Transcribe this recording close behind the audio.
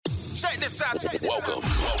Check this out. Welcome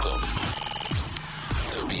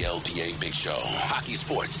to BLPA Big Show. Hockey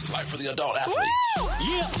sports, life for the adult athletes.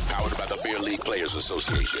 Yeah. Powered by the Beer League Players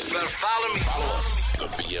Association. Better follow me. Follow us, the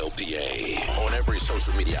BLPA, on every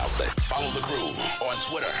social media outlet. Follow the crew on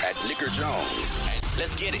Twitter at Nicker Jones.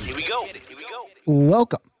 Let's get it. Here we go.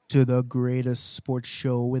 Welcome to the greatest sports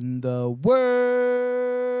show in the world.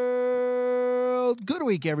 Good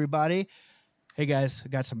week, everybody. Hey, guys, I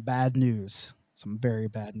got some bad news. Some very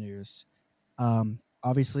bad news.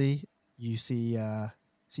 Obviously, you see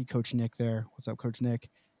Coach Nick there. What's up, Coach Nick?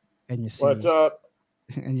 And you see what's up?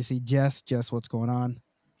 And you see Jess. Jess, what's going on?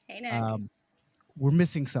 Hey, Nick. We're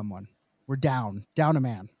missing someone. We're down a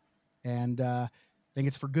man, and I think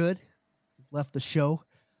it's for good. He's left the show.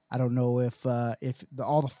 I don't know if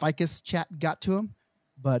all the Ficus chat got to him,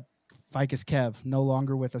 but Ficus Kev no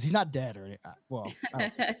longer with us. He's not dead or anything. Well,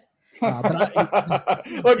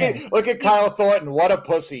 look at Kyle Thornton. What a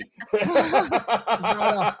pussy!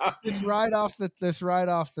 Just right off the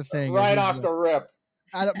thing. Right off the rip.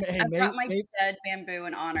 I brought my dead bamboo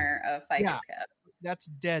in honor of Ficus Kev. That's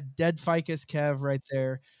dead Ficus Kev right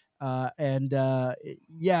there.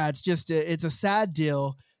 It's just it's a sad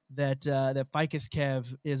deal that Ficus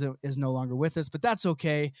Kev is no longer with us, but that's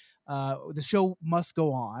okay. The show must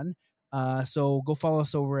go on. So go follow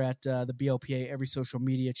us over at the BLPA, every social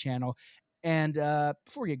media channel. And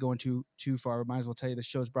before we get going too far, I might as well tell you the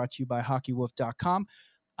show is brought to you by hockeywolf.com.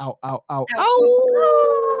 Ow.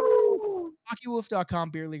 Hockeywolf.com,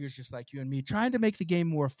 beer leaguers just like you and me, trying to make the game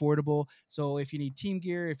more affordable. So if you need team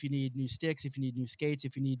gear, if you need new sticks, if you need new skates,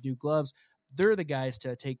 if you need new gloves, they're the guys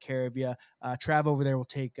to take care of you. Trav over there will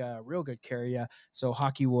take real good care of you. So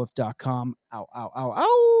hockeywolf.com. Ow.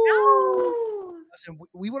 Listen,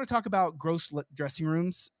 we want to talk about gross dressing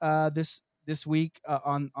rooms this week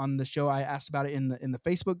on the show. I asked about it in the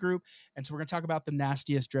Facebook group, and so we're going to talk about the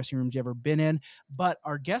nastiest dressing rooms you ever been in. But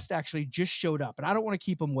our guest actually just showed up, and I don't want to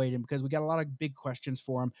keep him waiting because we got a lot of big questions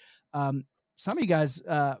for him. Some of you guys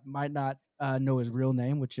might not know his real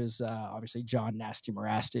name, which is obviously Jon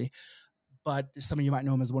Mirasty. But some of you might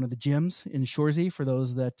know him as one of the gyms in Shoresy for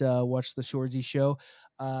those that watch the Shoresy show.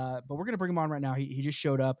 But we're going to bring him on right now. He just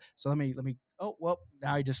showed up. So let me. Oh, well,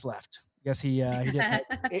 now he just left. I guess he didn't.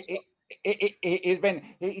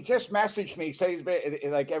 He just messaged me. Says he's been,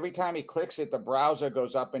 like every time he clicks it, the browser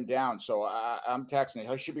goes up and down. So I'm texting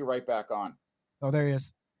him. He should be right back on. Oh, there he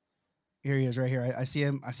is. Here he is right here. I see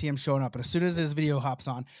him. I see him showing up. And as soon as his video hops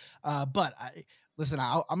on, listen,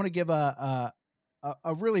 I'm going to give a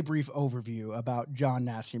really brief overview about Jon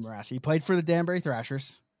Mirasty. He played for the Danbury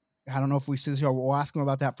Thrashers. I don't know if we see the show. We'll ask him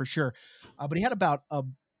about that for sure. But he had about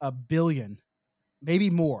a billion,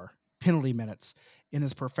 maybe more, penalty minutes in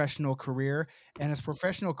his professional career. And his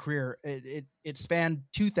professional career, it spanned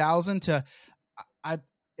 2000 to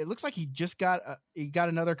it looks like he just got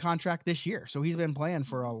another contract this year. So he's been playing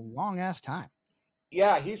for a long ass time.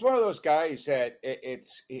 Yeah, he's one of those guys that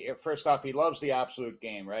first off, he loves the absolute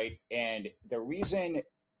game, right? And the reason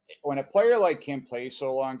when a player like him plays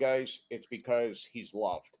so long, guys, it's because he's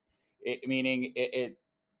loved. Meaning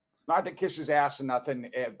not to kiss his ass and nothing,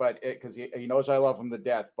 but because he knows I love him to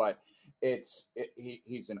death. But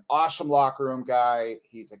he's an awesome locker room guy.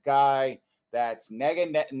 He's a guy that's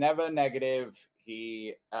never negative.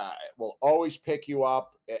 He will always pick you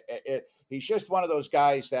up. He's just one of those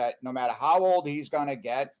guys that no matter how old he's going to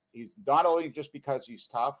get, he's not only just because he's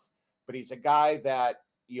tough, but he's a guy that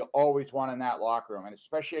you always want in that locker room. And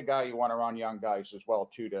especially a guy you want around young guys as well,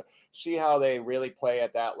 too, to see how they really play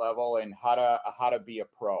at that level and how to be a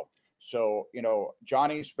pro. So,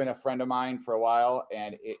 Johnny's been a friend of mine for a while,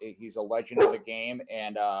 and he's a legend of the game.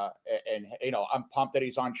 And I'm pumped that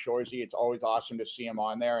he's on Shoresy. It's always awesome to see him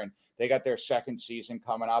on there. And they got their second season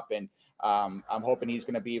coming up, and I'm hoping he's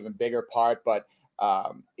going to be even bigger part. But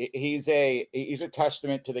he's a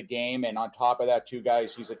testament to the game. And on top of that, too,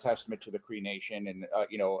 guys, he's a testament to the Cree Nation. And,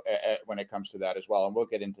 when it comes to that as well. And we'll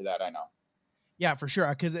get into that, I know. Yeah, for sure.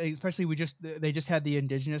 Because especially they just had the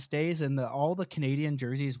Indigenous Days, and all the Canadian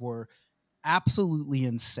jerseys were absolutely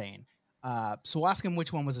insane. So we'll ask him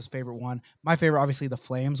which one was his favorite one. My favorite, obviously, the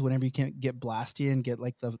Flames. Whenever you can't get Blasty and get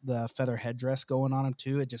like the feather headdress going on him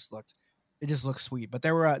too, it just looks sweet. But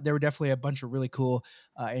there were definitely a bunch of really cool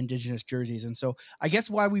Indigenous jerseys. And so I guess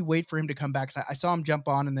why we wait for him to come back, 'cause I saw him jump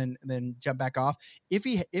on and then jump back off. If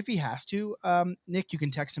he has to, Nick, you can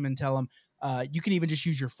text him and tell him. You can even just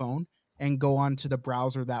use your phone and go on to the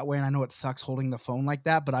browser that way. And I know it sucks holding the phone like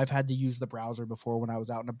that, but I've had to use the browser before when I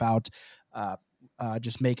was out and about,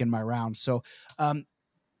 just making my rounds. So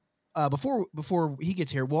before he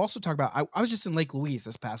gets here, we'll also talk about, I was just in Lake Louise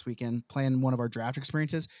this past weekend playing one of our draft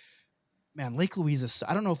experiences. man, Lake Louise is,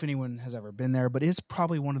 I don't know if anyone has ever been there, but it's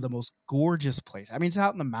probably one of the most gorgeous places. I mean, it's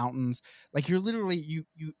out in the mountains. Like you're literally,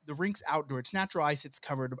 the rink's outdoor. It's natural ice. It's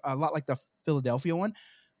covered a lot like the Philadelphia one,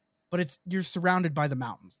 but you're surrounded by the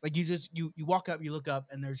mountains. Like you walk up, you look up,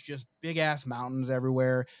 and there's just big ass mountains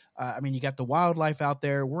everywhere. I mean, you got the wildlife out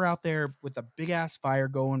there. We're out there with a big ass fire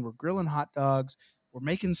going. We're grilling hot dogs. We're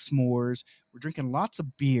making s'mores. We're drinking lots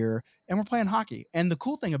of beer, and we're playing hockey. And the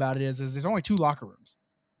cool thing about it is there's only 2 locker rooms.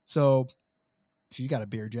 So you got a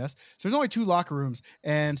beer, Jess. So there's only 2 locker rooms.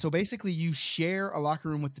 And so basically you share a locker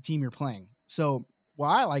room with the team you're playing. So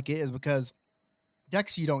why I like it is because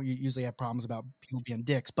decks, you usually have problems about people being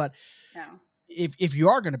dicks, but if you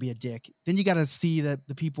are going to be a dick, then you got to see that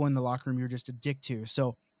the people in the locker room you're just a dick to.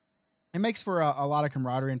 So it makes for a lot of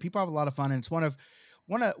camaraderie, and people have a lot of fun. And it's one of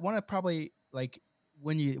probably, like,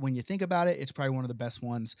 when you think about it, it's probably one of the best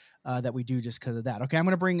ones that we do just because of that. Okay, I'm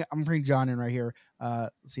gonna bring John in right here.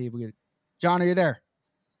 Let's see if we get John. Are you there?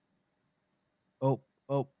 Oh,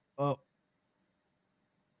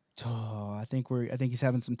 I think he's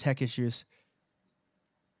having some tech issues.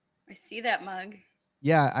 I see that mug.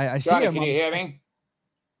 Yeah, I see Johnny, him. can you hear me?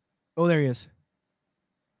 Oh, there he is.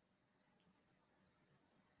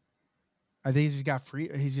 I think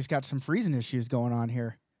he's just got some freezing issues going on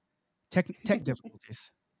here. Tech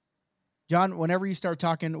difficulties. John, whenever you start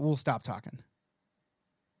talking, we'll stop talking.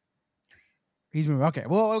 He's moving. Okay,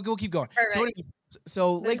 well, we'll keep going. Perfect.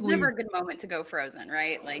 So Lake Louise, never a good moment to go frozen,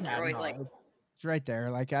 right? Like you're always like, it's right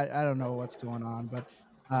there. Like I don't know what's going on, but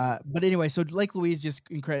anyway, so Lake Louise just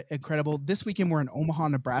incredible. This weekend we're in Omaha,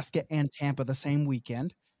 Nebraska, and Tampa the same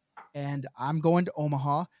weekend, and I'm going to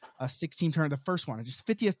Omaha, a 16 tournament, the first one, just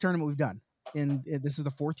 50th tournament we've done. And this is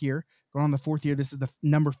the 4th year. Going on the 4th year. This is the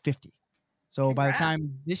number 50. So congrats. by the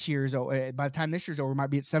time this year's over, we might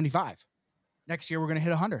be at 75. Next year we're going to hit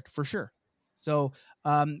 100 for sure. So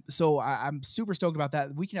I'm super stoked about that.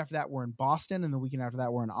 The weekend after that we're in Boston, and the weekend after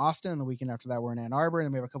that we're in Austin, and the weekend after that we're in Ann Arbor, and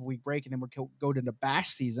then we have a couple week break, and then we're go to the bash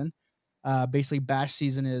season. Basically bash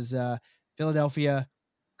season is Philadelphia,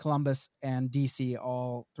 Columbus, and DC,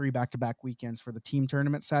 all 3 back-to-back weekends for the team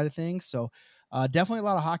tournament side of things. So definitely a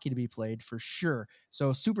lot of hockey to be played for sure.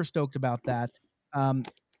 So super stoked about that.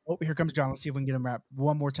 Here comes John. Let's see if we can get him wrapped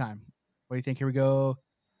one more time. What do you think? Here we go.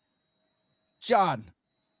 John.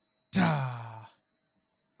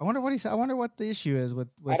 I wonder what he said. I wonder what the issue is with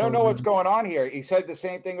I don't know what's going on here. He said the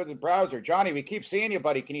same thing with the browser. Johnny, we keep seeing you,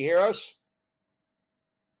 buddy. Can you hear us?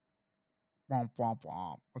 Womp, womp,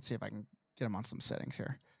 womp. Let's see if I can get him on some settings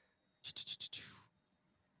here.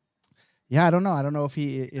 Yeah, I don't know. I don't know if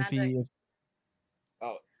he.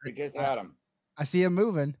 Oh, we just had him. I see him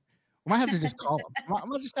moving. We might have to just call him. I'm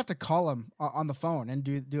gonna just have to call him on the phone and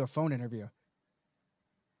do a phone interview.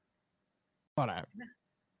 Whatever.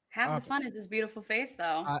 Half the fun is this beautiful face,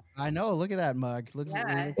 though. I know. Look at that mug. Looks,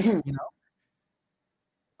 you know.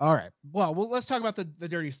 All right. Well, let's talk about the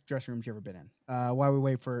dirtiest dressing rooms you've ever been in. While we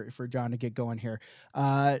wait for John to get going here,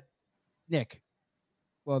 Nick.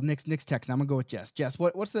 Well, Nick's texting. I'm gonna go with Jess. Jess,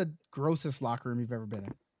 what's the grossest locker room you've ever been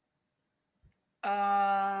in?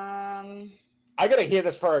 I gotta hear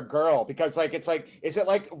this for a girl, because is it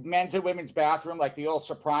like men's and women's bathroom, like the old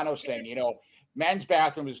Sopranos thing? You know, men's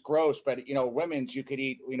bathroom is gross, but women's, you could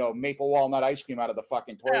eat maple walnut ice cream out of the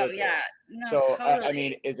fucking toilet. Oh yeah, no, so totally. I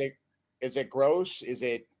mean, is it gross? Is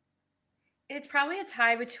it? It's probably a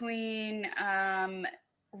tie between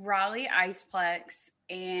Raleigh Iceplex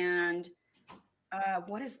and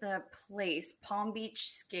what is the place? Palm Beach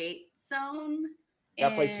Skate Zone.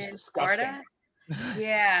 That place is disgusting. Florida.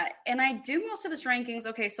 Yeah, and I do most of this rankings.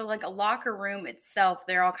 Okay, so like a locker room itself,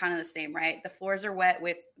 they're all kind of the same, right? The floors are wet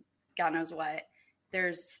with God knows what.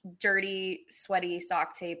 There's dirty, sweaty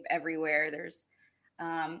sock tape everywhere. There's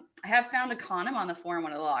I have found a condom on the floor in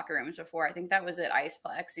one of the locker rooms before. I think that was at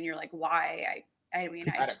Iceplex, and you're like, why? I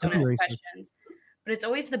mean, I just don't have questions. But it's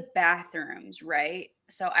always the bathrooms, right?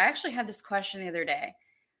 So I actually had this question the other day.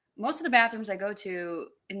 Most of the bathrooms I go to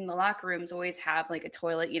in the locker rooms always have like a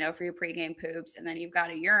toilet, for your pregame poops, and then you've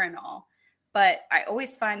got a urinal. But I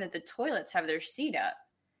always find that the toilets have their seat up,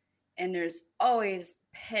 and there's always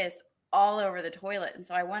piss all over the toilet. And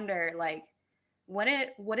so I wonder, like, what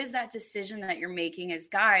is that decision that you're making as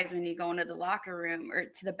guys when you go into the locker room or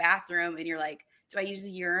to the bathroom and you're like, do I use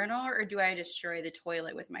the urinal or do I destroy the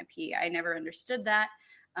toilet with my pee? I never understood that.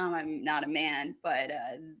 I'm not a man, but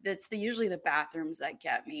it's usually the bathrooms that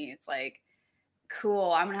get me. It's like,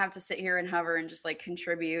 cool, I'm gonna have to sit here and hover and just like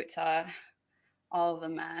contribute to all of the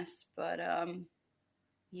mess. But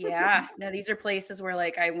yeah, no, these are places where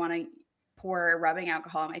like I want to pour rubbing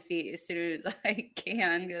alcohol on my feet as soon as I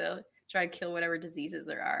can to try to kill whatever diseases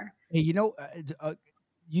there are. Hey,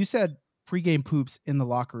 you said pregame poops in the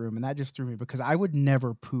locker room, and that just threw me because I would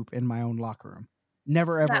never poop in my own locker room.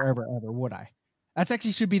 Never, ever, That ever, ever would I. That's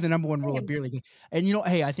actually should be the number one rule of same. beer league. And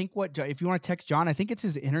hey, I think if you want to text John, I think it's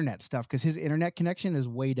his internet stuff because his internet connection is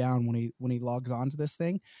way down when he logs on to this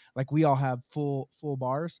thing. Like we all have full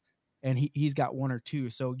bars, and he's got one or two.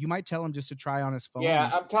 So you might tell him just to try on his phone.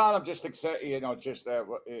 Yeah, I'm telling him just accept. Just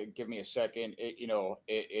give me a second.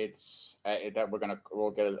 It's that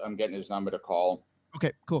we'll get. I'm getting his number to call.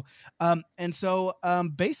 Okay, cool. And so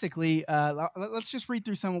basically, let's just read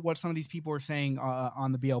through some of these people are saying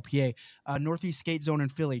on the BLPA. Northeast skate zone in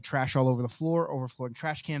Philly, trash all over the floor, overflowing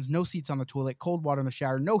trash cans, no seats on the toilet, cold water in the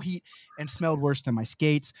shower, no heat, and smelled worse than my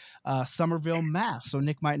skates. Somerville, Mass. So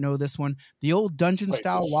Nick might know this one. The old dungeon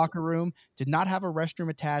style locker room did not have a restroom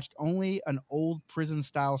attached, only an old prison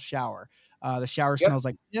style shower. The shower smells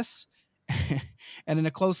like piss. And in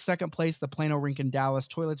a close second place, the Plano rink in Dallas,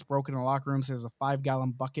 toilets broken in the locker rooms. There's a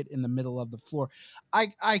 5-gallon bucket in the middle of the floor.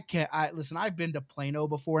 Listen, I've been to Plano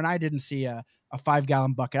before and I didn't see a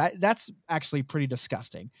 5-gallon bucket. That's actually pretty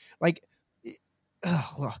disgusting. Like,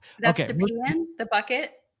 That's okay. to pee in the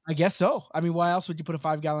bucket. I guess so. I mean, why else would you put a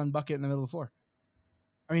 5-gallon bucket in the middle of the floor?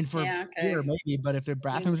 I mean, for beer, maybe, but if the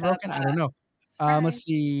bathroom's broken, I don't know. Let's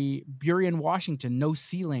see. Burien, Washington, no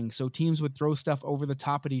ceiling. So teams would throw stuff over the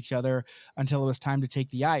top at each other until it was time to take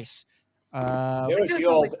the ice. There was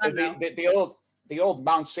the old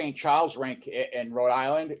Mount St. Charles rink in Rhode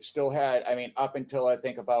Island still had, up until I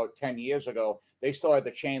think about 10 years ago, they still had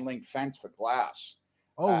the chain link fence for glass.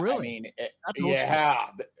 Oh, really? That's old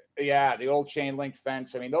school. Yeah, the old chain link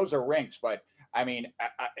fence. I mean, those are rinks, but I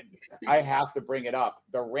have to bring it up.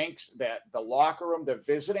 The rinks, the locker room, the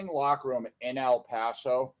visiting locker room in El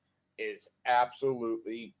Paso is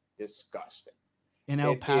absolutely disgusting. In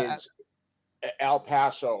El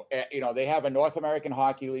Paso, they have a North American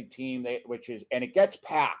Hockey League team, and it gets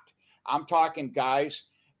packed. I'm talking guys,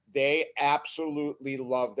 they absolutely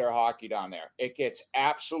love their hockey down there. It gets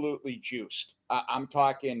absolutely juiced. I'm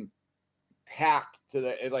talking packed to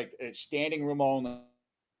the standing room only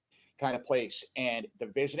kind of place. And the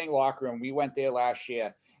visiting locker room, we went there last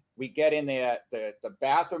year. We get in there, the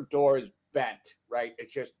bathroom door is bent, right?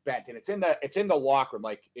 It's just bent, and it's in the locker room,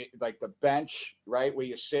 like the bench, right, where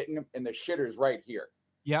you're sitting, and the shitter's right here.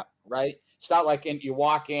 Yeah. Right. It's not like you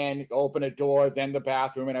walk in, open a door, then the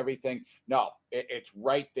bathroom and everything. No, it's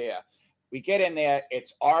right there. We get in there,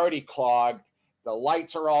 it's already clogged. The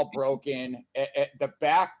lights are all broken. At the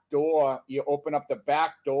back door, you open up the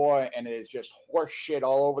back door, and it is just horse shit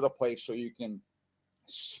all over the place, so you can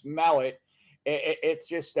smell it. It's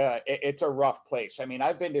just it's a rough place. I mean,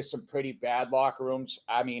 I've been to some pretty bad locker rooms.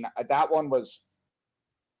 I mean, that one was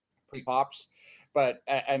pretty pops, but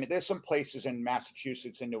I mean, there's some places in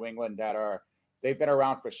Massachusetts and New England they've been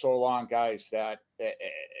around for so long, guys, that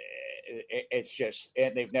it's just,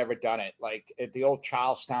 and they've never done it. Like at the old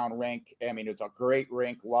Charlestown rink, I mean, it's a great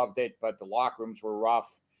rink, loved it, but the locker rooms were rough.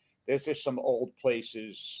 There's just some old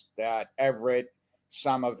places that Everett,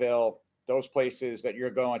 Somerville, those places that you're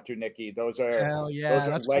going to, Nikki, those are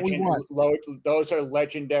those are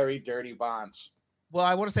legendary dirty bonds. Well,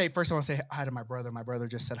 I want to say first, I want to say hi to my brother. My brother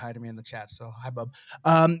just said hi to me in the chat, so hi, bub.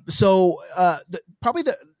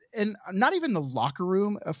 And not even the locker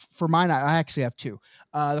room for mine. I actually have two.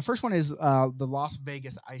 The first one is the Las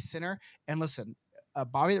Vegas Ice Center. And listen,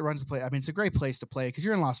 Bobby that runs the play. I mean, it's a great place to play because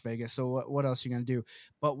you're in Las Vegas. So what else are you going to do?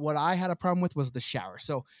 But what I had a problem with was the shower.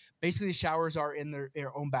 So basically the showers are in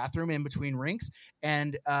their own bathroom in between rinks.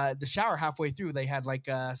 And the shower halfway through, they had like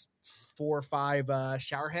 4 or 5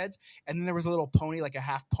 shower heads. And then there was a little pony, like a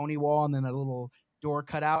half pony wall, and then a little door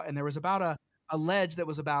cut out. And there was about a ledge that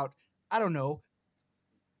was about, I don't know,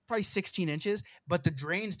 probably 16 inches, but the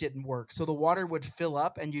drains didn't work. So the water would fill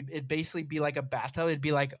up and it'd basically be like a bathtub. It'd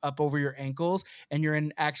be like up over your ankles and you're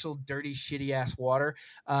in actual dirty, shitty ass water.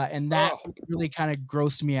 And that really kind of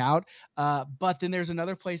grossed me out. But then there's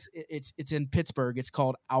another place. It's in Pittsburgh. It's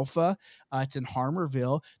called Alpha. It's in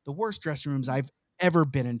Harmerville. The worst dressing rooms I've ever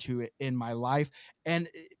been into in my life. And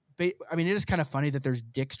I mean, it is kind of funny that there's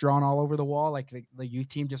dicks drawn all over the wall. Like the youth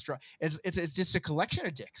team just draw. It's just a collection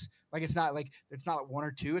of dicks. Like it's not like 1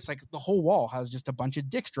 or 2. It's like the whole wall has just a bunch of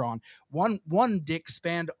dicks drawn. One dick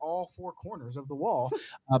spanned all 4 corners of the wall.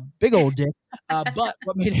 A big old dick. But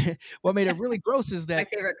what made it really gross is that my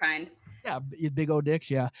favorite kind. Yeah, big old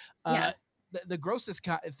dicks. Yeah. The grossest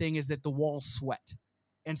thing is that the walls sweat.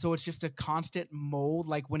 And so it's just a constant mold.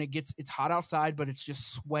 Like when it's hot outside, but it's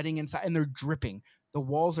just sweating inside, and they're dripping. The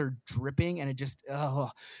walls are dripping, and it just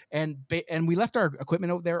and we left our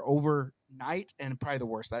equipment out there over night and probably the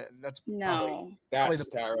worst. That's No. probably That's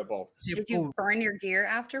terrible. see a Did full. you burn your gear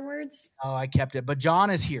afterwards? Oh, I kept it. But John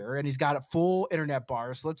is here and he's got a full internet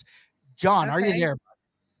bar. So let's. John, are you Okay. there?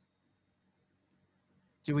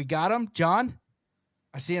 Do we got him, John?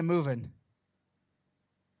 I see him moving.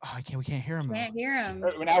 Oh, we can't hear him. Can't hear him.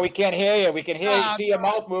 Now we can't hear you. We can hear you. See your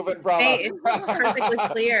mouth moving, brother. Hey, it's perfectly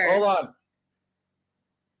clear. Hold on.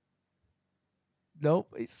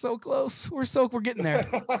 Nope, he's so close. We're getting there.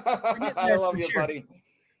 I love you, buddy.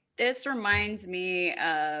 This reminds me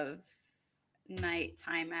of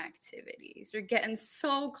nighttime activities. You're getting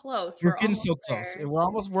so close. We're getting so close. There. We're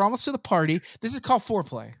almost to the party. This is called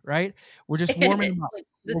foreplay, right? We're just warming them up. Like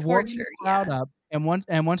the We're warming torture, the crowd up, and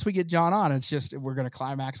once we get John on, it's just we're gonna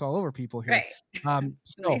climax all over people here. Right.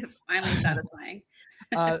 So Finally satisfying.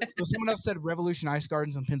 so someone else said Revolution Ice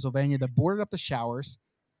Gardens in Pennsylvania that boarded up the showers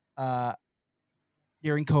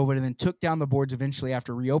during COVID and then took down the boards eventually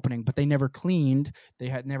after reopening, but they never cleaned. They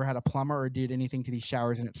had never had a plumber or did anything to these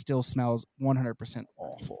showers, and it still smells 100%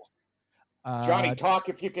 awful. Johnny, talk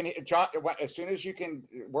if you can. John, as soon as you can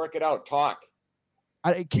work it out, talk.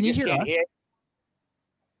 Can you hear us?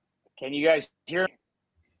 Can you guys hear?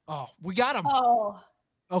 Oh, we got him. Oh.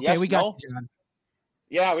 Okay, Yes, we got no? you, John.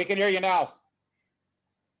 Yeah, we can hear you now.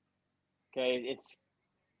 Okay, it's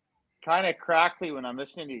kind of crackly when I'm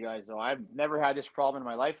listening to you guys, though. I've never had this problem in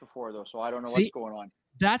my life before, though, so I don't know what's going on.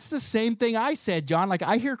 That's the same thing I said, John. Like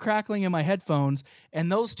I hear crackling in my headphones,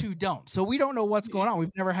 and those two don't. So we don't know what's going on. We've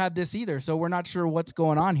never had this either, so we're not sure what's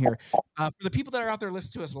going on here. For the people that are out there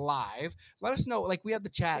listening to us live, let us know. Like we have the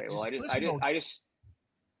chat. Okay, well, I just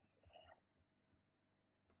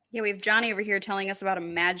Yeah, we have Johnny over here telling us about a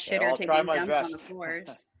mad shitter I'll taking try my dumps on best. the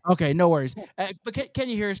floors. Okay, no worries. But can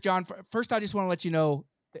you hear us, John? First, I just want to let you know,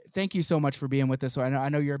 thank you so much for being with us. So I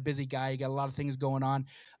know you're a busy guy. You got a lot of things going on.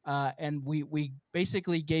 And we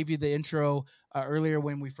basically gave you the intro earlier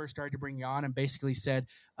when we first started to bring you on and basically said,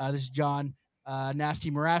 this is Jon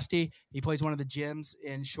Mirasty. He plays one of the gyms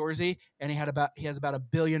in Shoresy, and he has about 1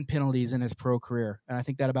 billion penalties in his pro career. And I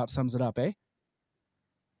think that about sums it up, eh?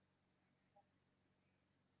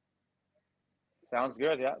 Sounds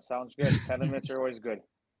good. Yeah, sounds good. 10 minutes are always good.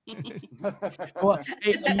 Well,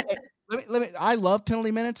 let me. I love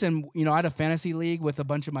penalty minutes, and I had a fantasy league with a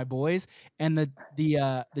bunch of my boys, and the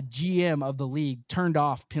GM of the league turned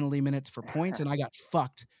off penalty minutes for points, and I got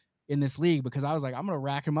fucked in this league because I was like, I'm gonna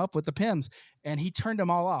rack him up with the pims, and he turned them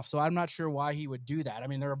all off. So I'm not sure why he would do that. I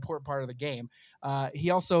mean, they're an important part of the game. He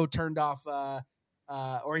also turned off,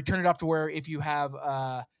 or he turned it off to where if you have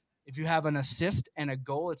an assist and a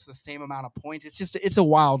goal, it's the same amount of points. It's a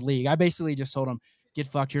wild league. I basically just told him, get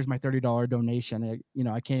fucked. Here's my $30 donation.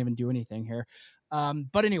 I can't even do anything here.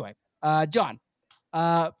 But anyway, John,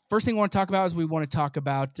 first thing I want to talk about is we want to talk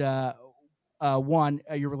about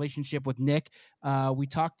your relationship with Nick. We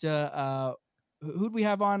talked to who'd we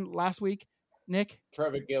have on last week? Nick?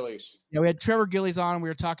 Trevor Gillies. Yeah, we had Trevor Gillies on. We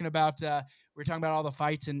were talking about all the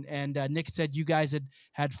fights, and Nick said you guys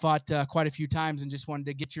had fought quite a few times, and just wanted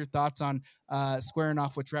to get your thoughts on squaring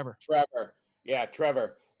off with Trevor.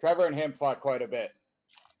 Trevor and him fought quite a bit.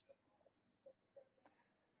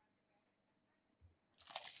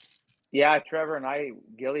 Yeah, Trevor and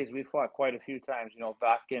Gillies, we fought quite a few times.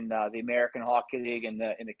 Back in the American Hockey League and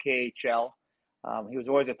in the KHL. He was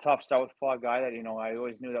always a tough southpaw guy that I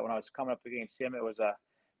always knew that when I was coming up against him, it was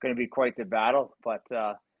going to be quite the battle. But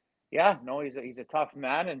he's a tough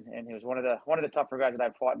man, and he was one of the tougher guys that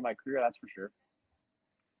I've fought in my career. That's for sure.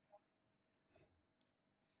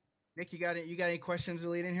 Nick, you got any questions to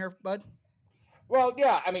lead in here, bud? Well,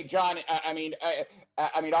 yeah. I mean, John. I mean,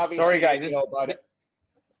 obviously. Sorry, guys. Bud.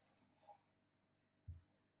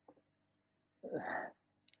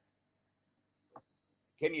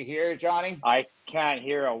 Can you hear Johnny? I can't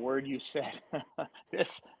hear a word you said.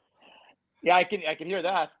 Yeah, I can hear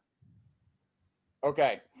that.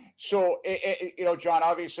 Okay. So, John,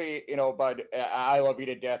 obviously, Bud, I love you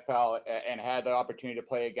to death, pal, and had the opportunity to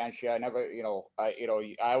play against you. I never,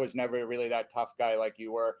 I was never really that tough guy like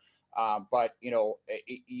you were. But,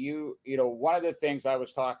 one of the things I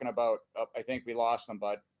was talking about, I think we lost them,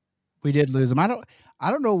 Bud. We did lose him. I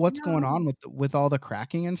don't know what's going on with all the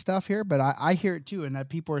cracking and stuff here, but I hear it too, and that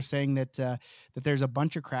people are saying that there's a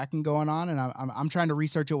bunch of cracking going on, and I'm trying to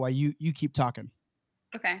research it while you keep talking.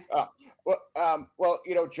 Okay. John,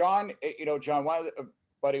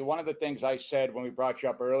 one of the things I said when we brought you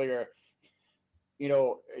up earlier,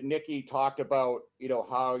 Nikki talked about,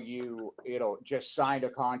 how you just signed a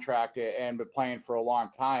contract and been playing for a long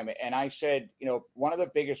time. And I said, one of the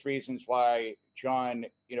biggest reasons why John,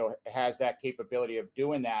 has that capability of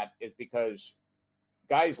doing that is because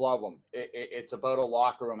guys love them. It's about a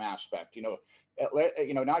locker room aspect,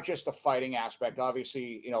 not just the fighting aspect.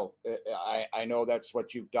 Obviously, I know that's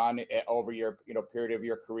what you've done over your, period of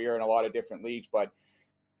your career in a lot of different leagues, but,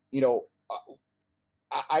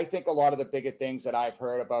 I think a lot of the bigger things that I've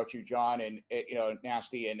heard about you, Jon, and,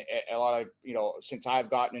 Nasty, and a lot of, since I've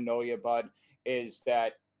gotten to know you, bud, is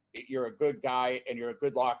that you're a good guy and you're a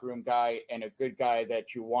good locker room guy and a good guy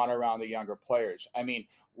that you want around the younger players. I mean,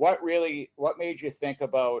 what made you think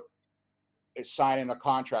about signing a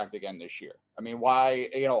contract again this year? I mean, why,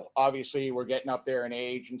 obviously we're getting up there in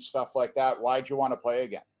age and stuff like that. Why'd you want to play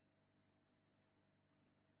again?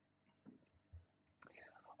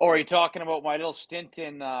 Oh, are you talking about my little stint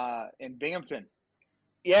in Binghamton?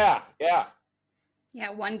 Yeah. Yeah,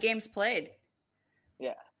 1 game's played.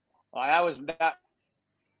 Yeah. Well, I was that.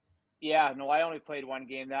 Yeah, no, I only played 1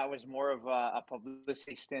 game. That was more of a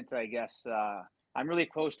publicity stint, I guess. I'm really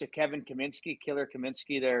close to Kevin Kaminsky, Killer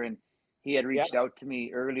Kaminsky there, and he had reached out to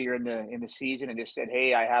me earlier in the season and just said,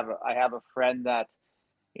 "Hey, I have a friend that,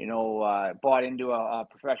 bought into a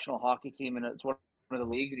professional hockey team, and it's one of the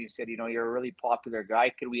leagues." And he said, "You're a really popular guy.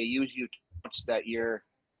 Could we use you that year?"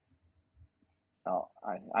 Oh,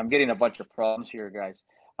 I'm getting a bunch of problems here, guys.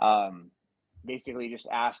 Basically just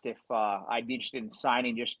asked if I'd be interested in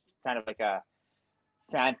signing just kind of like a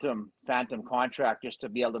phantom contract just to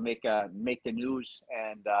be able to make the news.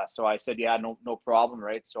 And so I said, yeah, no problem.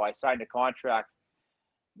 Right. So I signed a contract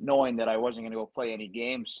knowing that I wasn't going to go play any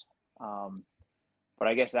games. But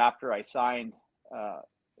I guess after I signed,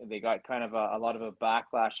 they got kind of a lot of a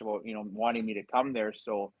backlash about, wanting me to come there.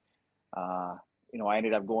 So, I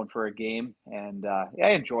ended up going for a game, and I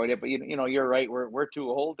enjoyed it. But you're right. We're too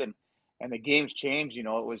old, and the game's changed. It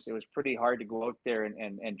was pretty hard to go out there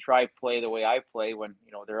and try play the way I play when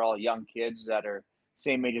they're all young kids that are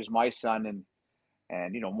same age as my son,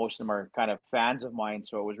 and most of them are kind of fans of mine.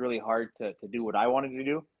 So it was really hard to do what I wanted to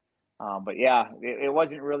do. But yeah, it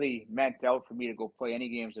wasn't really meant out for me to go play any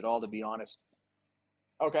games at all, to be honest.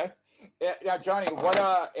 Okay. Now, Johnny, what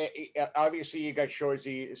obviously you got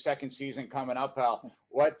Shoresy second season coming up, pal.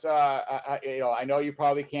 What I know you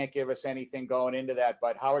probably can't give us anything going into that,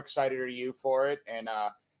 but how excited are you for it? And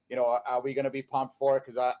are we going to be pumped for it?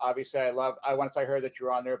 Because obviously once I heard that you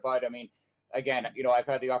were on there, bud. I mean, again, I've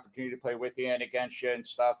had the opportunity to play with you and against you and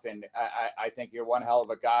stuff, and I think you're one hell of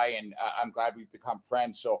a guy, and I'm glad we've become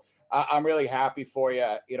friends. So I'm really happy for you.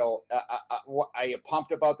 Are you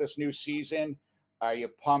pumped about this new season? Are you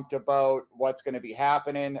pumped about what's going to be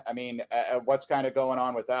happening? I mean, what's kind of going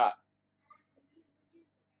on with that?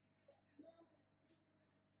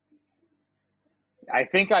 I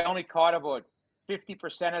think I only caught about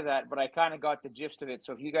 50% of that, but I kind of got the gist of it.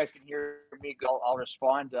 So if you guys can hear me, I'll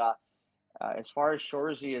respond. As far as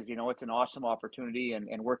Shoresy is, it's an awesome opportunity,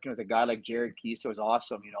 and working with a guy like Jared Kiso is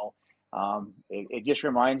awesome. It just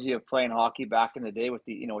reminds you of playing hockey back in the day with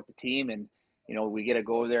the team, and we get to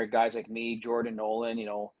go there. Guys like me, Jordan Nolan,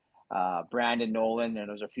 Brandon Nolan, and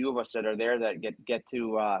there's a few of us that are there that get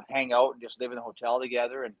to hang out and just live in the hotel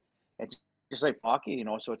together, and just like hockey,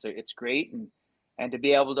 so it's great, and to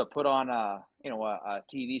be able to put on a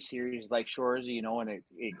TV series like Shoresy, and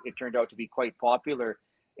it turned out to be quite popular.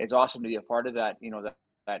 It's awesome to be a part of that,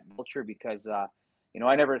 that culture, because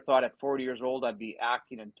I never thought at 40 years old I'd be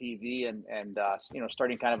acting on TV and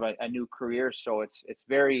starting kind of a new career. So it's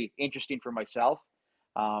very interesting for myself.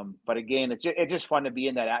 But again, it's just fun to be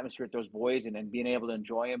in that atmosphere with those boys and being able to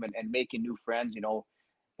enjoy them and making new friends.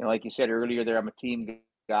 Like you said earlier there, I'm a team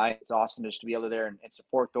guy. It's awesome just to be able to there and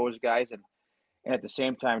support those guys and at the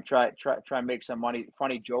same time try and make some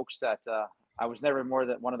funny jokes that I was never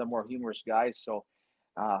one of the more humorous guys. So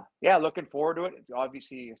looking forward to it. It's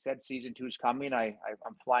obviously, I said season 2 is coming. I'm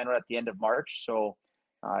flying out at the end of March, so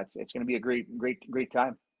it's going to be a great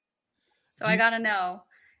time. So I gotta know,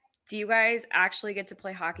 do you guys actually get to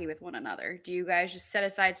play hockey with one another? Do you guys just set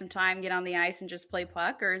aside some time, get on the ice, and just play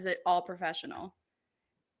puck, or is it all professional?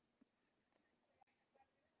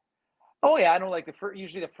 Oh yeah, I know. Like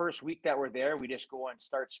usually the first week that we're there, we just go and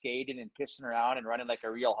start skating and pissing around and running like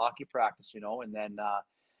a real hockey practice, and then.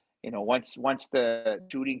 Once the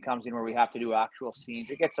shooting comes in where we have to do actual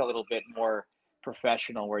scenes, it gets a little bit more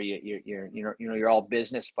professional where you're all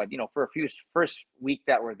business. But for a first week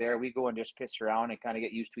that we're there, we go and just piss around and kind of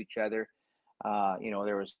get used to each other. Last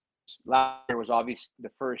year was obviously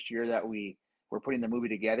the first year that we were putting the movie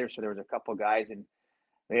together, so there was a couple guys, and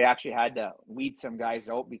they actually had to weed some guys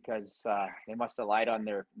out because they must have lied on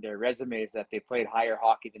their resumes that they played higher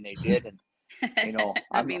hockey than they did, and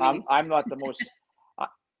I'm not the most.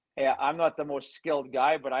 Yeah, I'm not the most skilled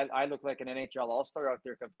guy, but I look like an NHL All-Star out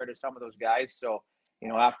there compared to some of those guys. So,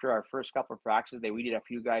 after our first couple of practices, they weeded a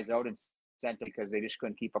few guys out and sent them because they just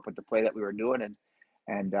couldn't keep up with the play that we were doing.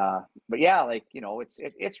 But yeah,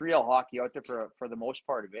 it's real hockey out there for the most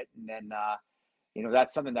part of it. And then,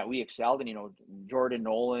 that's something that we excelled in. Jordan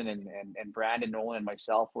Nolan and Brandon Nolan and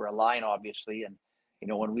myself were a line, obviously. And,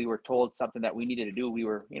 when we were told something that we needed to do,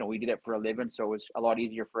 we did it for a living. So it was a lot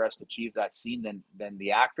easier for us to achieve that scene than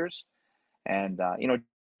the actors. And,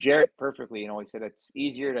 Jared perfectly, he said it's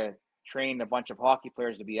easier to train a bunch of hockey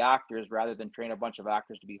players to be actors rather than train a bunch of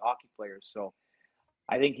actors to be hockey players. So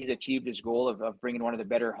I think he's achieved his goal of bringing one of the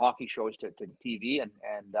better hockey shows to TV. And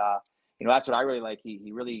that's what I really like.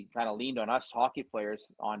 He really kind of leaned on us hockey players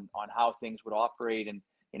on how things would operate and,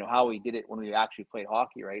 how we did it when we actually played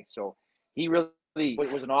hockey. Right. So he really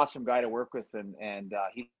was an awesome guy to work with and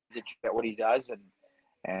he's at what he does.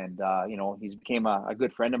 And he's became a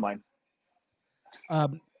good friend of mine.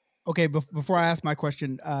 Okay, before I ask my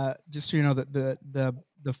question, just so you know that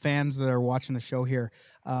the fans that are watching the show here,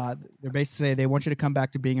 they're basically saying they want you to come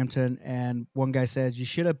back to Binghamton, and one guy says you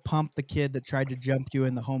should have pumped the kid that tried to jump you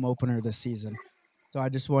in the home opener this season. So I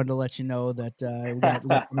just wanted to let you know that we got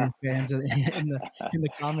fans in the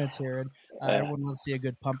comments here, and everyone loves to see a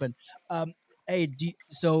good pumping. Hey,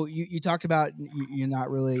 so you talked about you're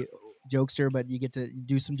not really jokester, but you get to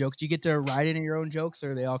do some jokes. Do you get to write any of your own jokes,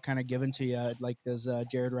 or are they all kind of given to you? Like, does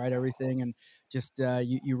Jared write everything and just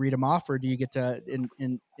you read them off, or do you get to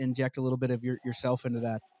inject a little bit of yourself into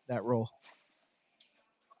that role?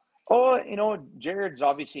 Oh, Jared's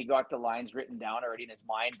obviously got the lines written down already in his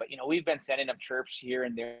mind, but we've been sending him chirps here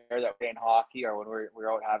and there that we're in hockey or when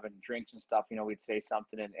we're out having drinks and stuff. We'd say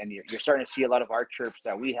something, and you're starting to see a lot of our chirps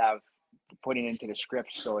that we have putting into the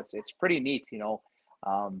script. So it's pretty neat,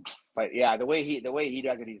 But yeah, the way he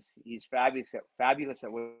does it, he's fabulous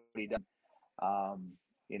at what he does.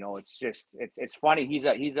 It's just it's funny. He's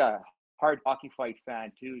a hard hockey fight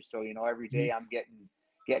fan too. So every day I'm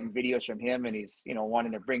getting videos from him, and he's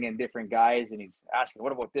wanting to bring in different guys, and he's asking,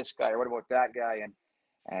 what about this guy or what about that guy,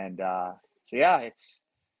 and so yeah, it's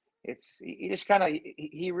he just kind of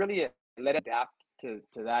he really let it adapt to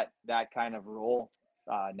that kind of role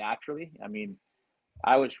naturally. I mean,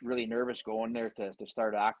 I was really nervous going there to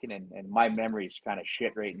start acting, and my memory's kind of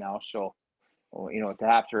shit right now. So, to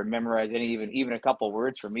have to memorize even a couple of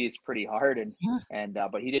words for me, it's pretty hard.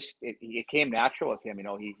 But it came natural with him.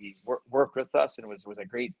 He worked with us and was a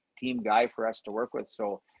great team guy for us to work with.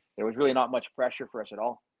 So there was really not much pressure for us at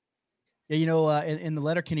all. Yeah, in the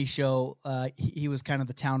Letterkenny show, he was kind of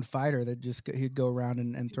the town fighter that he'd go around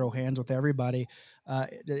and throw hands with everybody.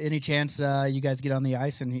 Any chance you guys get on the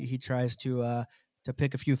ice and he tries to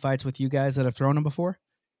pick a few fights with you guys that have thrown him before?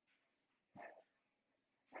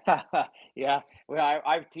 Yeah, well,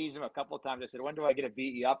 I've teased him a couple of times. I said, "When do I get to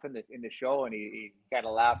beat you up in the show?" And he kind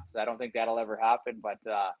of laughed. I don't think that'll ever happen, but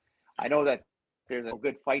I know that there's a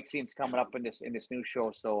good fight scenes coming up in this new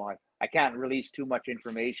show. So I can't release too much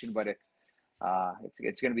information, but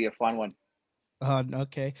it's going to be a fun one.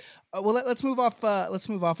 Okay. Well, let's move off. Let's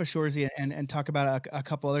move off of Shoresy and talk about a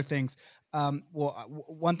couple other things.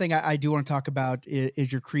 One thing I do want to talk about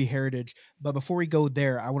is your Cree heritage. But before we go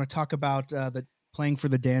there, I want to talk about the playing for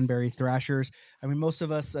the Danbury Thrashers. I mean, most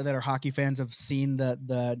of us that are hockey fans have seen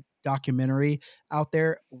the documentary out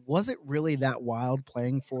there. Was it really that wild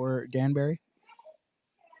playing for Danbury?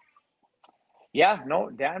 Yeah, no,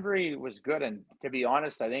 Danbury was good, and to be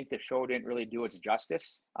honest, I think the show didn't really do its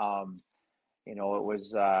justice. It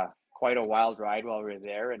was quite a wild ride while we were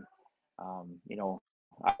there, and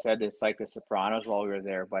I said it's like The Sopranos while we were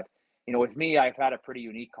there. But with me, I've had a pretty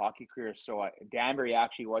unique hockey career, so Danbury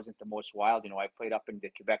actually wasn't the most wild. I played up in the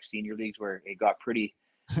Quebec senior leagues where it got pretty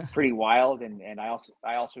wild, and I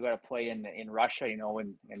also got to play in Russia. In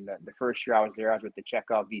the first year I was there, I was with the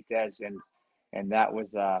Chekhov Vitesse, and that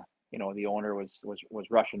was the owner was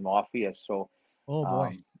Russian mafia. So oh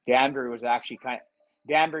boy, Danbury was actually kind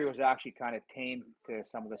of tame to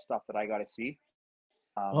some of the stuff that I got to see.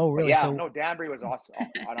 Oh really? Yeah, so, no, Danbury was awesome.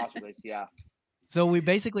 An awesome place. Yeah. So we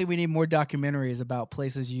need more documentaries about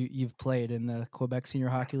places you've played in the Quebec Senior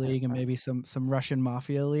Hockey League and maybe some Russian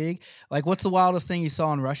Mafia League. Like, what's the wildest thing you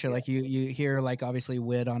saw in Russia? Like you hear like obviously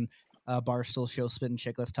Wit on Barstool show Spittin'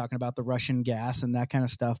 Chicklets talking about the Russian gas and that kind of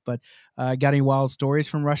stuff. But got any wild stories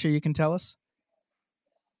from Russia you can tell us?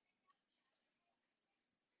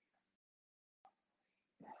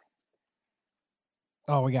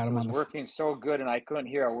 Oh, we got him on the working so good, and I couldn't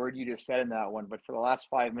hear a word you just said in that one. But for the last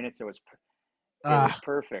 5 minutes, it was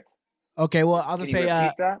perfect. Okay, well, I'll just say,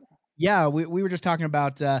 that? Yeah, we were just talking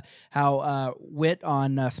about how Wit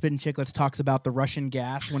on Spittin' Chicklets talks about the Russian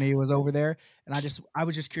gas when he was over there, and I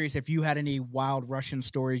was just curious if you had any wild Russian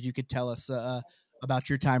stories you could tell us about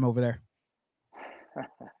your time over there?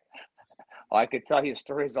 Well, I could tell you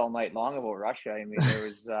stories all night long about Russia. I mean, there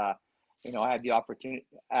was, I had the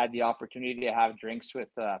opportunity to have drinks with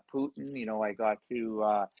Putin. I got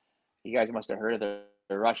to, you guys must have heard of the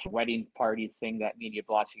Russian wedding party thing that me and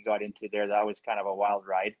Yablonsky got into there. That was kind of a wild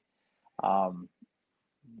ride.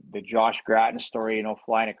 The Josh Grattan story,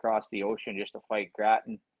 flying across the ocean just to fight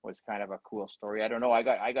Grattan was kind of a cool story. I don't know. I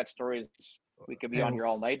got stories we could be on here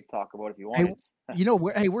all night to talk about if you wanted.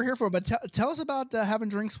 We're here for it, but tell us about having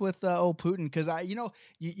drinks with old Putin, because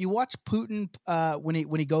you watch Putin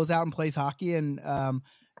when he goes out and plays hockey, and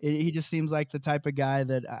he just seems like the type of guy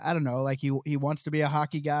that I don't know, like he wants to be a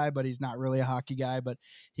hockey guy, but he's not really a hockey guy, but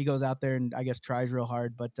he goes out there and I guess tries real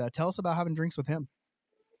hard. But tell us about having drinks with him.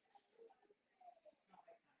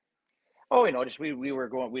 Oh, just we'd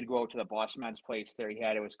go out to the boss man's place there.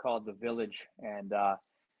 It was called the Village, and I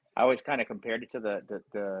always kind of compared it to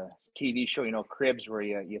the TV show, Cribs, where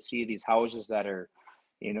you see these houses that are,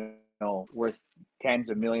 worth tens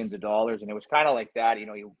of millions of dollars, and it was kind of like that.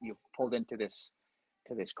 You pulled into this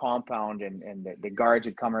compound, and the guards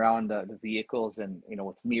would come around the vehicles, and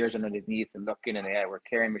with mirrors underneath and looking, and they were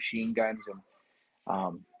carrying machine guns,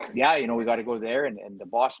 and we got to go there, and the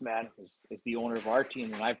boss man is the owner of our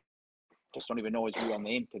team, and I just don't even know his real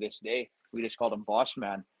name to this day. We just called him Boss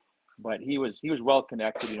Man, but he was well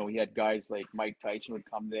connected. He had guys like Mike Tyson would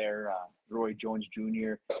come there, Roy Jones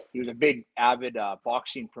Jr. He was a big avid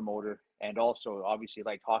boxing promoter, and also obviously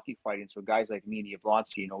liked hockey fighting. So guys like me and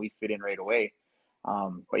Yablonsky, we fit in right away.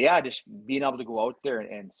 But yeah, just being able to go out there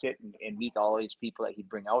and sit and meet all these people that he'd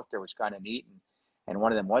bring out there was kind of neat. And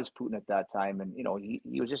one of them was Putin at that time. And,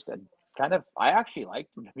 he was just a kind of, I actually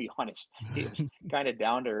liked him, to be honest. He was kind of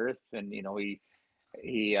down to earth, and,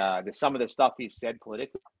 some of the stuff he said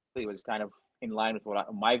politically was kind of in line with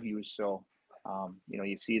my views. So,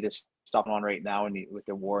 you see this stuff on right now with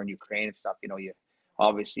the war in Ukraine and stuff, you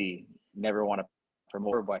obviously never want to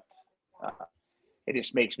promote, but it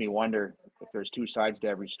just makes me wonder if there's two sides to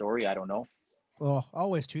every story. I don't know. Well,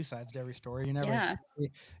 always two sides to every story. You never,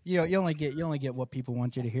 Yeah. you only get what people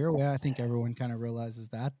want you to hear. Well, I think everyone kind of realizes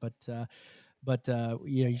that, but you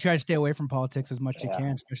try to stay away from politics as much as you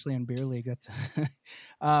can, especially in beer league.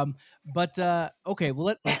 Okay,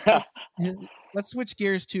 well let's switch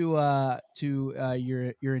gears to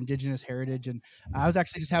your Indigenous heritage. And I was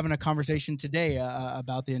actually just having a conversation today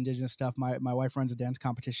about the Indigenous stuff. My wife runs a dance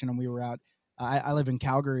competition, and we were out. I live in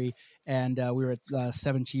Calgary, and we were at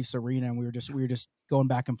Seven Chiefs Arena, and we were just going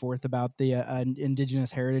back and forth about the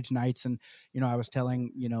Indigenous Heritage Nights. And I was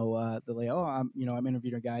telling the lady, I'm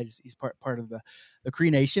interviewing a guy. He's part of the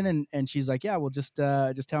Cree Nation, and she's like, yeah, well, just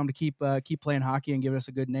tell him to keep playing hockey and give us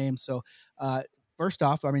a good name. So first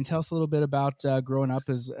off, tell us a little bit about growing up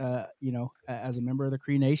as as a member of the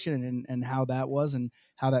Cree Nation, and how that was, and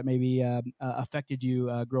how that maybe affected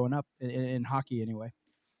you growing up in hockey anyway.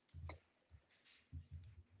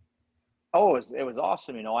 Oh, it was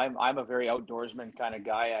awesome. I'm a very outdoorsman kind of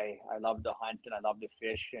guy. I love to hunt, and I love to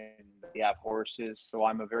fish, and we have horses. So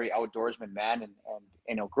I'm a very outdoorsman man.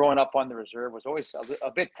 And growing up on the reserve was always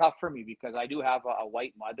a bit tough for me, because I do have a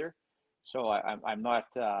white mother. So I'm not,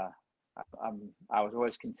 I was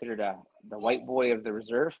always considered the white boy of the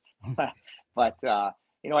reserve. But, I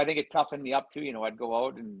think it toughened me up too. I'd go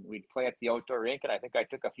out and we'd play at the outdoor rink, and I think I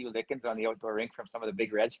took a few lickings on the outdoor rink from some of the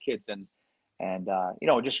big Reds kids. And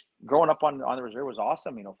just growing up on the reserve was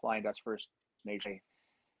awesome. Flying Dutch First Nation,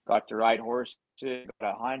 got to ride horses,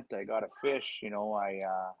 got to hunt, I got to fish. To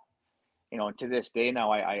this day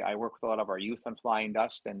now, I work with a lot of our youth on Flying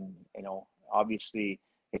Dust, and obviously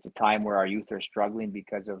it's a time where our youth are struggling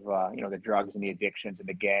because of the drugs and the addictions and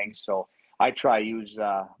the gangs. So I try to use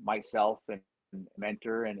myself and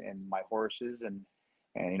mentor and my horses, and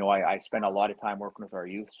I spend a lot of time working with our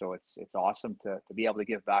youth. So it's awesome to be able to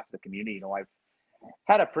give back to the community. I've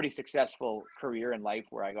had a pretty successful career in life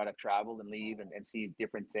where I got to travel and leave and see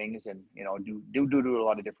different things, and do a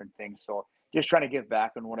lot of different things. So just trying to give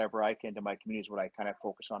back on whatever I can to my community is what I kind of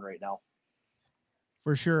focus on right now.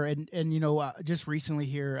 For sure. And just recently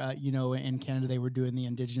here, in Canada, they were doing the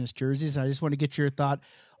Indigenous jerseys. I just want to get your thought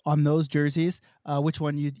on those jerseys. Which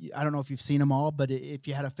one I don't know if you've seen them all, but if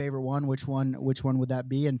you had a favorite one, which one would that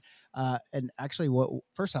be? And actually,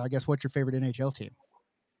 first off, I guess, what's your favorite NHL team?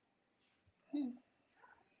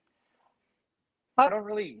 I don't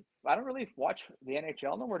really watch the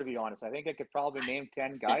NHL no more, to be honest. I think I could probably name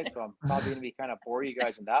 10 guys, so I'm probably going to be kind of bore you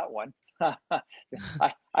guys in that one.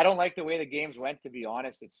 I don't like the way the games went, to be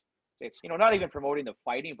honest. It's not even promoting the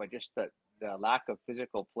fighting, but just the lack of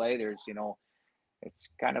physical play. There's it's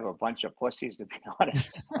kind of a bunch of pussies, to be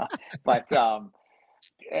honest. But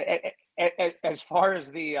as far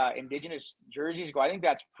as the Indigenous jerseys go, I think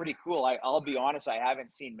that's pretty cool. I'll be honest, I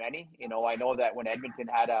haven't seen many. I know that when Edmonton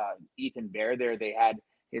had Ethan Bear there, they had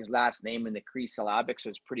his last name in the Cree syllabics.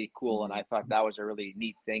 Is pretty cool, and I thought that was a really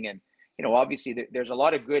neat thing. And obviously, there's a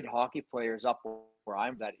lot of good hockey players up where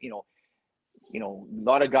I'm. That a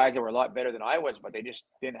lot of guys that were a lot better than I was, but they just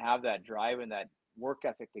didn't have that drive and that work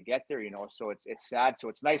ethic to get there. So it's sad. So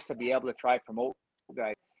it's nice to be able to try promote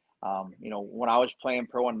guys. When I was playing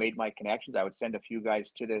pro and made my connections, I would send a few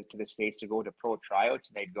guys to the States to go to pro tryouts,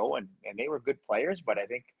 and they'd go and they were good players. But I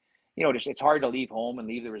think, just it's hard to leave home and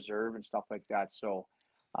leave the reserve and stuff like that. So,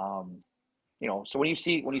 so when you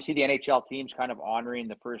see the NHL teams kind of honoring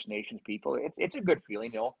the First Nations people, it's a good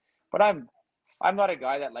feeling, But I'm not a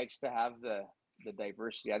guy that likes to have the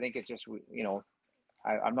diversity. I think it's just,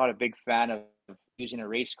 I'm not a big fan of using a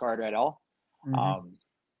race card at all. Mm-hmm.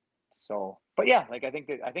 But yeah, I think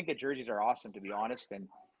the jerseys are awesome, to be honest, and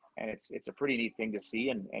it's a pretty neat thing to see.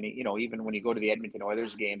 And even when you go to the Edmonton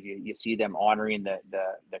Oilers games, you see them honoring the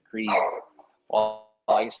Cree. Well,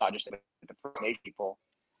 I guess not just the First Nation people.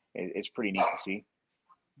 It's pretty neat to see.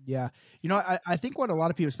 Yeah. I think what a lot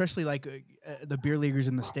of people, especially the beer leaguers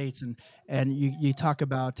in the States, and you talk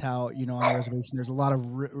about how, on the reservation, there's a lot of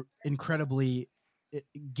incredibly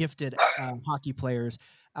gifted hockey players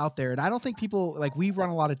out there. And I don't think people, we run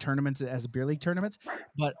a lot of tournaments as beer league tournaments,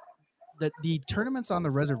 but the tournaments on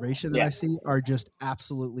the reservation that I see are just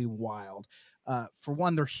absolutely wild. For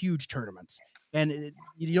one, they're huge tournaments, and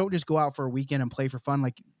you don't just go out for a weekend and play for fun.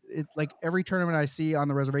 Every tournament I see on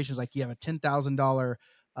the reservation is you have a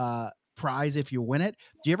 $10,000 prize if you win it.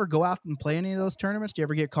 Do you ever go out and play any of those tournaments? Do you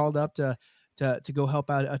ever get called up to go help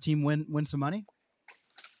out a team win some money?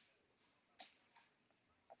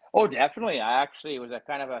 Oh, definitely. It was a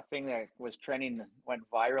kind of a thing that was trending, went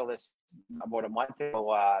viral about a month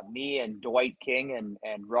ago. Me and Dwight King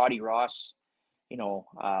and Roddy Ross, we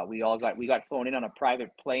got flown in on a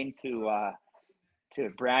private plane to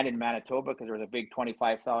Brandon, Manitoba, because there was a big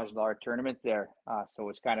 $25,000 tournament there. So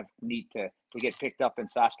it's kind of neat to get picked up in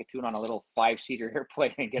Saskatoon on a little 5-seater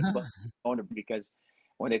airplane and get flown to, because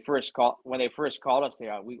when they first called us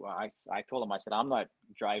there, I told them, I said, I'm not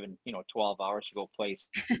driving 12 hours to go play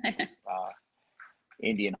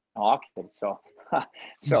Indian hockey. So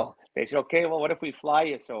they said, okay, well, what if we fly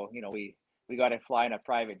you? So we got to fly in a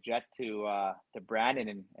private jet to Brandon,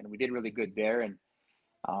 and we did really good there. And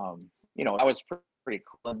that was pretty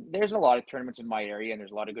cool. And there's a lot of tournaments in my area, and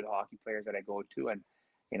there's a lot of good hockey players that I go to, and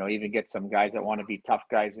even get some guys that want to be tough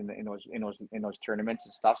guys in those tournaments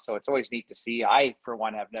and stuff. So it's always neat to see. I, for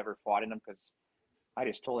one, have never fought in them, because I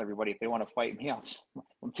just told everybody, if they want to fight me, I'm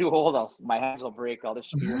too old. My hands will break. I'll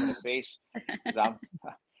just spear them in the face. But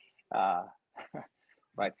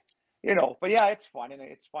yeah, it's fun, and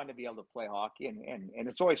it's fun to be able to play hockey, and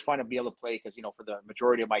it's always fun to be able to play, because for the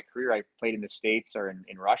majority of my career, I played in the States or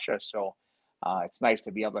in Russia. So it's nice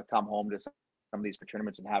to be able to come home to some of these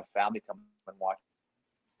tournaments and have family come and watch.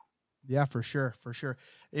 Yeah, for sure.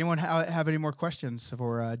 Anyone have any more questions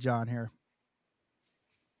for John here?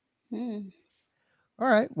 All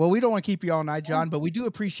right. Well, we don't want to keep you all night, John, but we do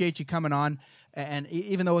appreciate you coming on. And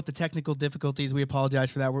even though with the technical difficulties, we apologize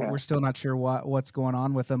for that. We're still not sure what's going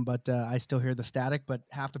on with them, but I still hear the static. But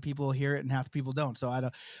half the people hear it and half the people don't. So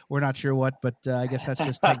we're not sure what. But I guess that's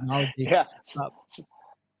just technology. Yeah.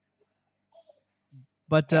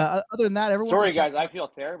 But other than that, everyone. Sorry, guys. I feel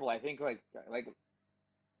terrible. I think like.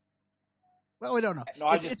 Well, we don't know. No,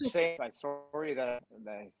 I was just saying. I'm sorry that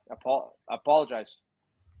I apologize.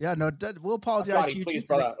 Yeah, no, we'll apologize to you. Please,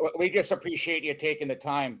 brother. We just appreciate you taking the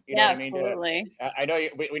time. You know what I mean? Absolutely. I know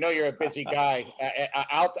we know you're a busy guy.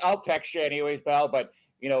 I'll text you anyways, Bal. But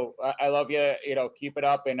I love you. Keep it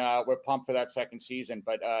up, and we're pumped for that second season.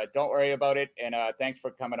 But don't worry about it. And thanks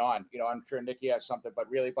for coming on. I'm sure Nikki has something, but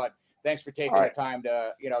thanks for taking the time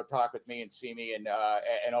to talk with me and see me, and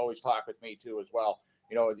always talk with me too as well.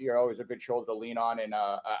 You're always a good shoulder to lean on, and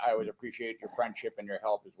I always appreciate your friendship and your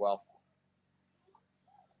help as well.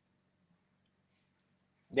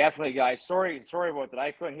 Definitely, guys. Sorry about that.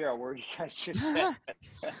 I couldn't hear a word you guys just said.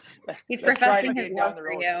 He's professing his love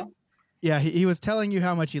for you. Yeah, he was telling you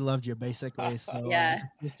how much he loved you, basically. So yeah,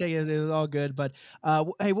 just take it. It was all good. But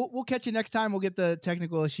hey, we'll catch you next time. We'll get the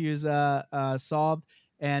technical issues solved.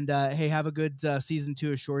 And hey, have a good season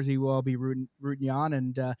 2 of Shoresy. We'll all be rooting you on,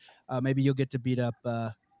 and maybe you'll get to beat up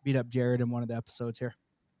Jared in one of the episodes here.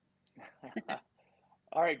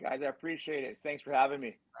 All right, guys. I appreciate it. Thanks for having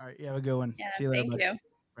me. All right, you have a good one. Yeah, see you later, thank buddy. you.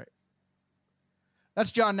 That's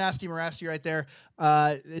Jon Mirasty right there.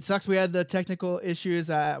 It sucks we had the technical issues.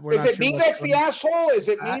 We're Is not it sure me what's that's the going on. asshole? Is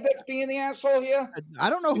it me that's being the asshole here? I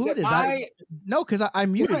don't know who it is. No, because I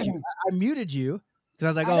muted you. I muted you because I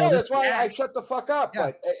was like, I know, this. that's why I shut the fuck up.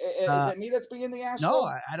 Yeah. But is it me that's being the asshole?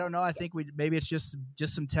 No, I don't know. I think maybe it's just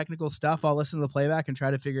some technical stuff. I'll listen to the playback and try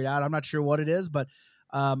to figure it out. I'm not sure what it is, but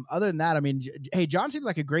other than that, I mean, hey, Jon seems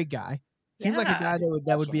like a great guy. Seems like a guy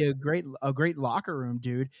that would be a great locker room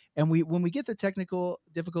dude. And when we get the technical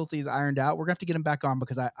difficulties ironed out, we're gonna have to get him back on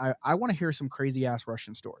because I want to hear some crazy ass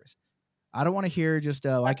Russian stories. I don't want to hear just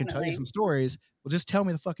I can tell you some stories. Well, just tell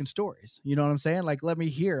me the fucking stories. You know what I'm saying? Like, let me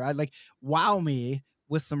hear. I like wow me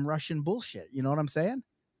with some Russian bullshit. You know what I'm saying?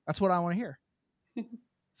 That's what I want to hear.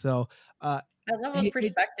 So I love those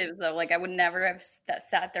perspectives though. Like I would never have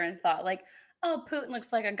sat there and thought like, oh, Putin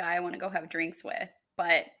looks like a guy I want to go have drinks with.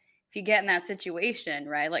 But if you get in that situation,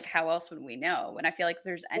 right, like how else would we know? And I feel like if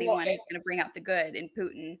there's anyone who's going to bring out the good in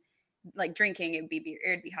Putin, like drinking, it'd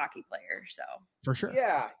be hockey players. So for sure.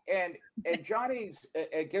 Yeah. And Johnny's,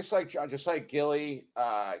 I guess like John, just like Gilly,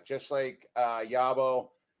 just like Yabo,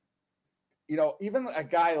 you know, even a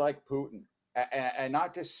guy like Putin, and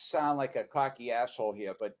not to sound like a cocky asshole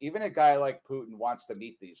here, but even a guy like Putin wants to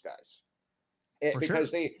meet these guys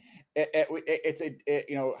because it's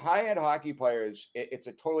you know, high-end hockey players, it's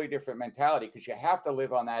a totally different mentality because you have to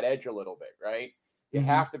live on that edge a little bit, right? You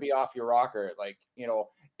have to be off your rocker, like, you know,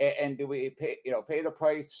 and do we pay the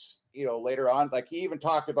price, you know, later on? Like he even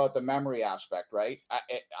talked about the memory aspect, right?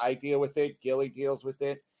 I deal with it. Gilly deals with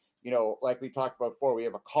it. You know, like we talked about before, we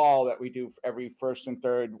have a call that we do every first and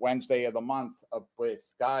third Wednesday of the month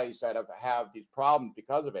with guys that have these problems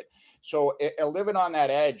because of it. So living on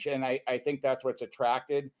that edge, and I think that's what's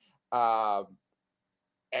attracted,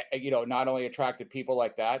 you know, not only attracted people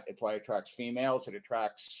like that, it's why it attracts females. It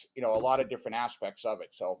attracts, you know, a lot of different aspects of it.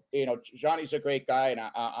 So, you know, Johnny's a great guy, and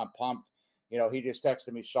I'm pumped. You know, he just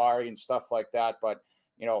texted me sorry and stuff like that. But,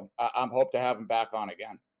 you know, I'm hope to have him back on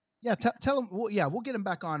again. Yeah, tell him. Well, yeah, we'll get him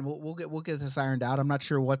back on. We'll get this ironed out. I'm not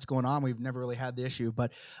sure what's going on. We've never really had the issue,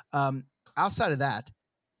 but outside of that,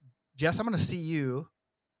 Jess, I'm going to see you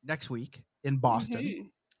next week in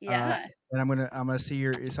Boston. Yeah, and I'm gonna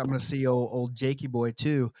see old Jakey boy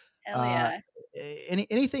too. Hell yeah.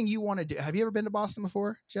 Anything you want to do? Have you ever been to Boston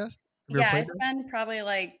before, Jess? Yeah, it's been probably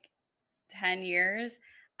like 10 years.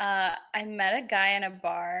 I met a guy in a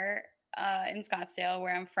bar in Scottsdale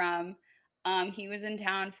where I'm from. He was in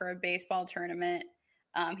town for a baseball tournament.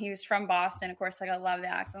 He was from Boston. Of course, like I love the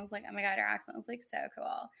accent. I was like, oh my God, your accent was like so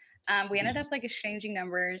cool. We ended up like exchanging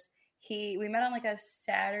numbers. We met on like a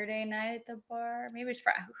Saturday night at the bar. Maybe it was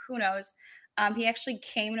Friday. Who knows? He actually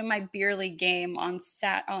came to my beer league game on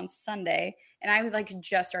Sunday, and I like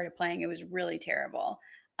just started playing. It was really terrible.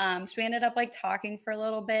 So we ended up like talking for a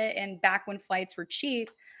little bit, and back when flights were cheap,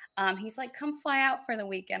 he's like, come fly out for the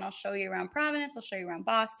weekend. I'll show you around Providence. I'll show you around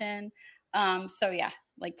Boston. So yeah,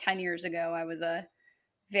 like 10 years ago, I was a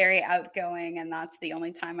very outgoing, and that's the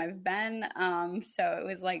only time I've been. So it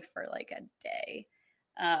was like for like a day.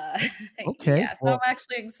 Okay. Yeah, so I'm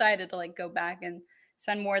actually excited to like go back and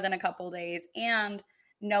spend more than a couple days and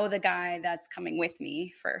know the guy that's coming with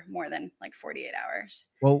me for more than like 48 hours.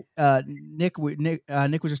 Well, Nick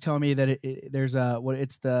was just telling me that there's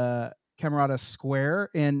it's the Camerata Square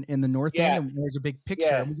in the north end, and there's a big picture.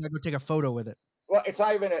 And we gotta go take a photo with it. Well, it's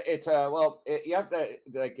not even you have to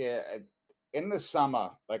like in the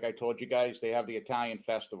summer, like I told you guys, they have the Italian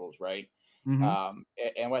festivals, right?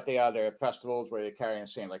 And what they are, they're festivals where they're carrying a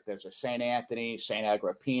saint. Like there's a Saint Anthony, Saint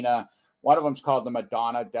Agrippina. One of them's called the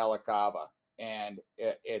Madonna della Cava, and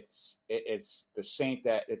it's the saint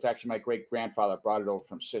that it's actually my great grandfather brought it over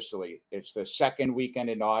from Sicily. It's the second weekend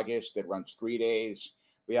in August. It runs 3 days.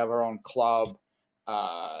 We have our own club,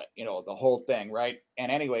 you know, the whole thing, right?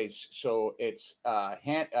 And anyways, so it's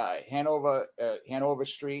Hanover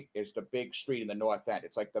Street is the big street in the north end.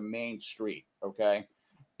 It's like the main street, okay?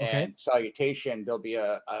 And Salutation, there'll be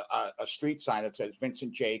a street sign that says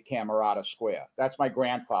Vincent J. Camerata Square. That's my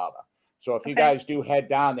grandfather. So if you guys do head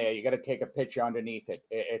down there, you got to take a picture underneath it.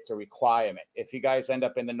 It's a requirement. If you guys end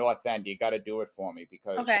up in the north end, you got to do it for me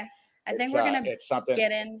because I think we're gonna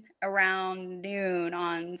get in around noon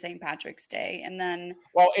on St. Patrick's Day, and then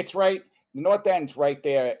it's right. The north end's right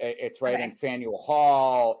there. It's right in Faneuil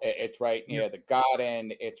Hall. It's right near the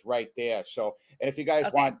garden. It's right there. So, and if you guys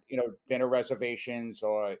want, you know, dinner reservations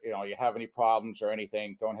or, you know, you have any problems or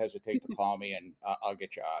anything, don't hesitate to call me and I'll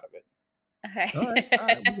get you out of it. Okay. All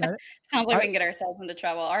right, we got it. Sounds like we can get ourselves into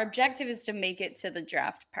trouble. Our objective is to make it to the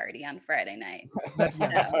draft party on Friday night.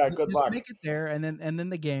 Good luck. Make it there, and then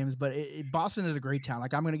the games. But Boston is a great town.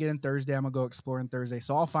 Like I'm gonna get in Thursday. I'm gonna go exploring Thursday,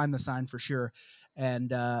 so I'll find the sign for sure.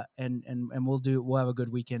 and we'll have a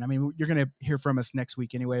good weekend. I mean, you're going to hear from us next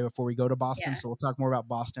week anyway before we go to Boston. Yeah. So we'll talk more about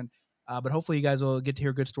Boston. But hopefully you guys will get to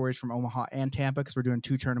hear good stories from Omaha and Tampa, because we're doing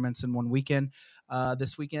 2 tournaments in one weekend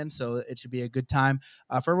this weekend. So it should be a good time.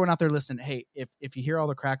 For everyone out there listening, hey, if you hear all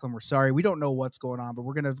the crackling, we're sorry. We don't know what's going on, but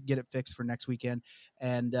we're going to get it fixed for next weekend.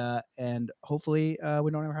 And hopefully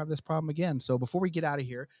we don't ever have this problem again. So before we get out of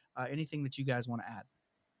here, anything that you guys want to add?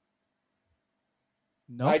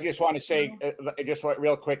 No. I just want to say,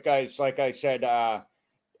 real quick, guys, like I said,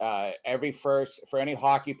 for any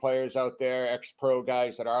hockey players out there, ex-pro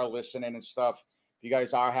guys that are listening and stuff, if you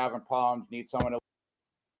guys are having problems, need someone to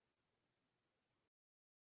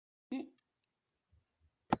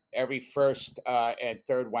every first and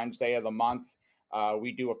third Wednesday of the month,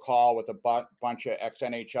 we do a call with a bunch of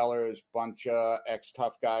ex-NHLers, bunch of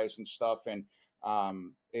ex-tough guys and stuff. And,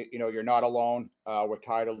 you're not alone. We're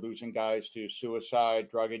tired of losing guys to suicide,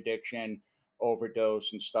 drug addiction,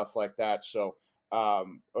 overdose, and stuff like that. So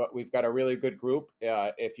we've got a really good group.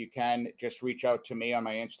 If you can, just reach out to me on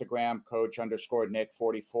my Instagram,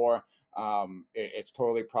 coach_Nick44. It's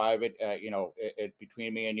totally private, it's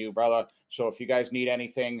between me and you, brother. So if you guys need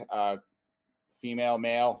anything, female,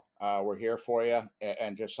 male, we're here for you,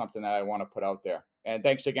 and just something that I want to put out there. And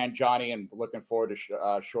thanks again, Johnny, and looking forward to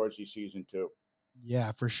Shoresy season 2.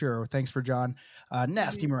 Yeah, for sure. Thanks for Jon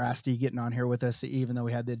Nasty Mirasty getting on here with us, even though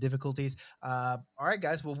we had the difficulties. All right,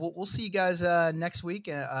 guys. Well, we'll see you guys next week.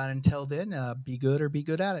 Until then, be good or be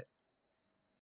good at it.